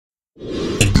Know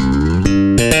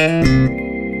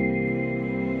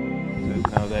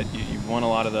that you've won a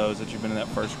lot of those, that you've been in that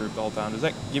first group the whole time. Does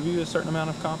that give you a certain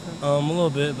amount of confidence? A little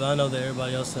bit, but I know that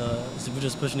everybody else, we're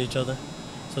just pushing each other.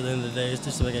 So at the end of the day, it's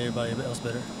just to make everybody else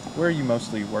better. Where are you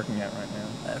mostly working at right now?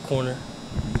 At corner.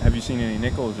 Have you seen any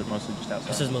nickel, or is it mostly just outside?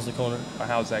 It's just mostly corner.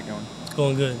 How's that going? It's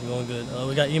going good, going good.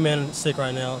 We got E-Man sick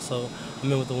right now, so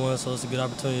I'm in with the one, so it's a good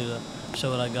opportunity to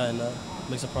show what I got and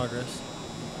make some progress.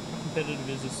 Competitive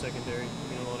is this secondary. I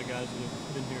mean, a lot of guys that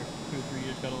have been here 2 or 3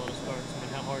 years got a lot of starts. I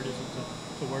mean, how hard is it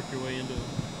to work your way into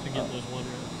getting those one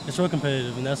reps? It's real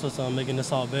competitive, and that's what's making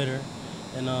this all better.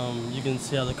 And you can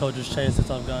see how the coaches changed since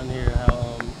I've gotten here,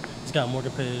 how it's gotten more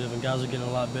competitive, and guys are getting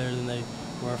a lot better than they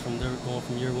were going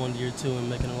from year 1 to year 2 and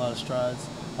making a lot of strides,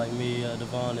 like me,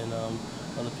 Devon, and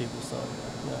other people. So,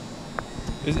 yeah.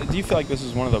 Do you feel like this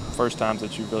is one of the first times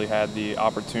that you've really had the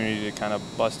opportunity to kind of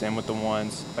bust in with the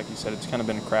ones? Like you said, it's kind of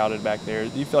been crowded back there.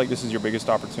 Do you feel like this is your biggest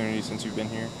opportunity since you've been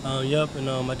here? Yep, and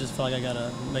I just feel like I got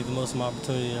to make the most of my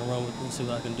opportunity and run with it and see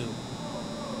what I can do.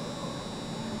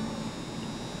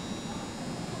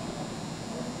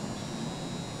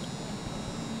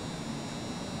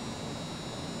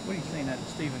 What are you seeing out of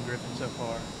Stephen Griffin so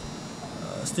far?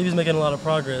 Stevie's making a lot of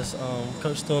progress.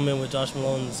 Coach threw him in with Josh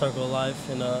Malone in the Circle of Life,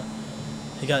 and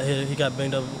he got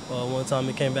banged up one time.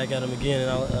 He came back at him again,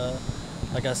 and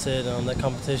like I said, that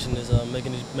competition is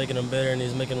making him better, and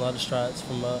he's making a lot of strides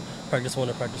from practice 1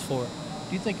 to practice 4.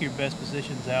 Do you think your best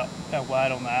position's out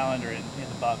wide on the island or in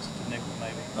the box at the nickel,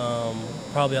 maybe?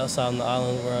 Probably outside on the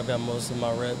island where I've got most of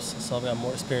my reps, so I've got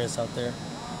more experience out there.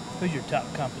 Who's your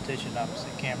top competition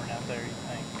opposite Cameron out there, you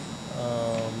think?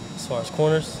 As far as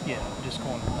corners? Yeah, just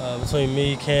corner. Between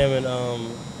me, Cam, and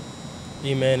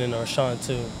E-Man and Rashawn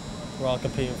too. We're all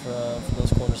competing for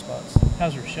those corner spots.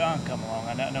 How's Rashawn come along?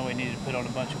 I know he needed to put on a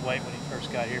bunch of weight when he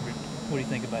first got here, but what do you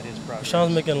think about his progress?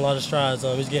 Rashawn's making a lot of strides.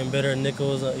 He's getting better at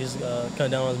nickels. He's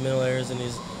cutting down on his mental errors, and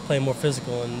he's playing more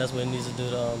physical, and that's what he needs to do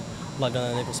to lock down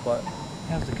that nickel spot.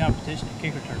 How's the competition at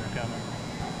kick returner coming?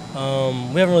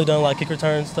 We haven't really done a lot of kick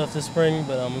return stuff this spring,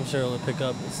 but I'm sure it'll pick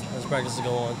up as practices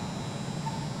go on.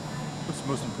 What's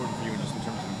most important for you just in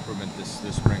terms of improvement this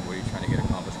spring? What are you trying to get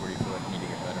accomplished? Where do you feel like you need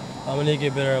to get better? I need to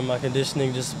get better at my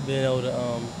conditioning, just being able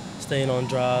to stay in on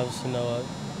drives,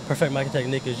 perfect my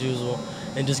technique as usual,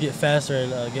 and just get faster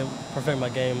and perfect my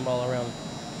game all around.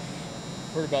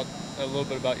 Heard about a little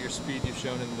bit about your speed you've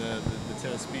shown in the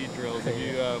tennis speed drills. Have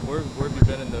you, where have you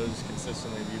been in those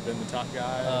consistently? Have you been the top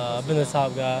guy? I've been the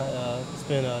top guy. It's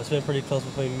been pretty close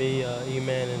between me,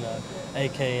 E-Man, and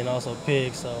AK, and also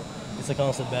Pig. So it's a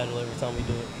constant battle every time we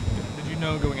do it. Did you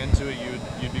know going into it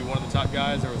you'd be one of the top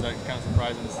guys, or was that kind of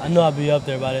surprising to see? I knew I'd be up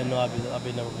there, but I didn't know I'd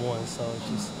be number 1. So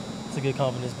it's a good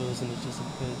confidence boost, and it's just a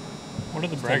good. What are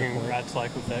the bragging rights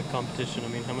like with that competition? I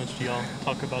mean, how much do y'all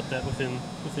talk about that within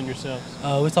yourselves?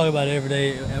 We talk about it every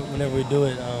day whenever we do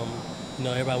it.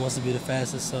 Everybody wants to be the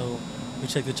fastest, so we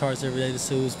check the charts every day to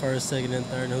see who's first, second, and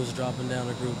third, and who's dropping down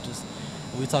the group.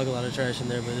 We talk a lot of trash in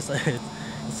there, but it's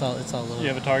all love. Do you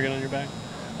have a target on your back?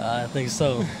 I think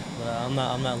so, but I'm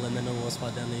not letting that number 1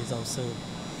 spot down anytime soon.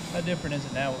 How different is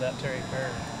it now without Terry Kerr?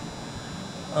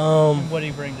 What did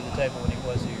he bring to the table when he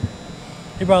was here?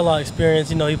 He brought a lot of experience.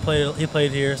 He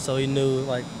played here, so he knew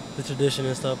like the tradition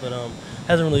and stuff. But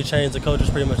hasn't really changed. The coach is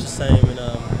pretty much the same, and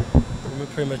we're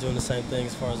pretty much doing the same thing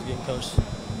as far as getting coached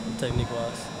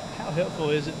technique-wise. How helpful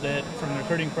is it that from the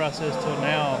recruiting process till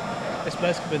now, it's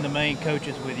basically been the main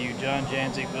coaches with you, John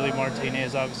Janzik, Billy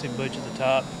Martinez, obviously Butch at the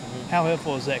top. How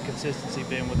helpful has that consistency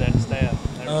been with that staff?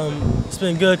 It's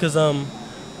been good because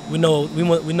we know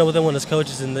what they want as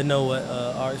coaches, and they know what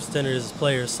our standard is as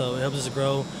players. So it helps us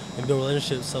grow and build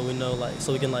relationships. So we know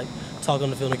so we can talk on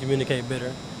the field and communicate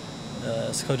better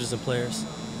as coaches and players.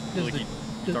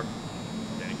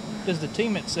 Does the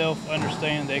team itself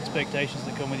understand the expectations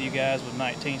that come with you guys with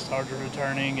 19 starters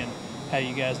returning and how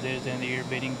you guys did at the end of the year,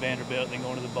 beating Vanderbilt, then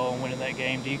going to the bowl and winning that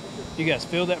game? Do you guys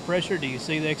feel that pressure? Do you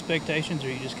see the expectations, or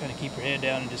you just kind of keep your head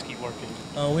down and just keep working?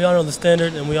 We all know the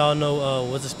standard, and we all know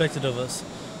what's expected of us.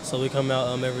 So we come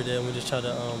out every day and we just try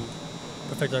to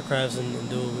perfect our crafts and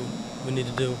do what we need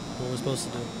to do, what we're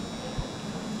supposed to do.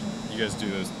 You guys do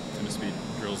those tennis speed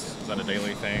drills? Is that a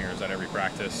daily thing, or is that every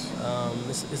practice?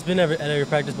 It's been at every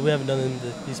practice, but we haven't done it in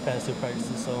these past 2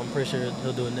 practices, so I'm pretty sure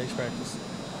he'll do it next practice.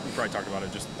 You probably talked about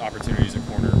it, just opportunities at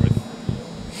corner with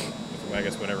I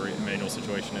guess whatever Emmanuel's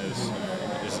situation is.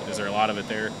 Is there a lot of it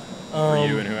there for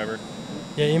you and whoever?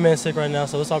 Yeah, E-Man's sick right now,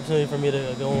 so it's an opportunity for me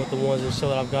to go in with the ones and show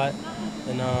what I've got.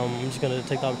 And I'm just going to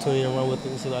take the opportunity and run with it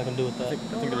and see what I can do with that. I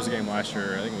think there was a game last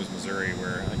year, I think it was Missouri,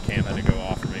 where Cam had to go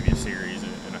off for maybe a series,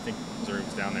 and I think Missouri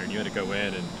was down there, and you had to go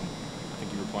in, and I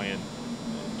think you were playing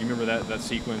You remember that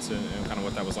sequence and kind of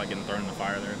what that was like getting thrown in the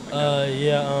fire there?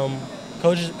 Yeah.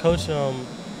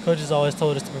 Coaches always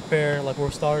told us to prepare like we're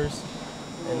starters,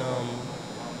 and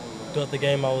throughout the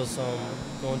game I was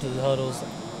going to the huddles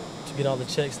to get all the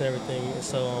checks and everything. And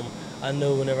so I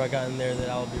knew whenever I got in there that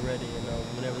I would be ready, and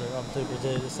whenever the opportunity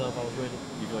presented itself, I was ready.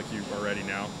 You feel like you are ready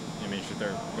now? I mean, you're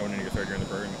there going into your third year in the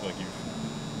program. You feel like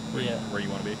where you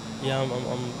want to be? Yeah,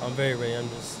 I'm very ready. I'm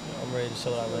ready to show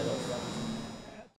what I'm made of.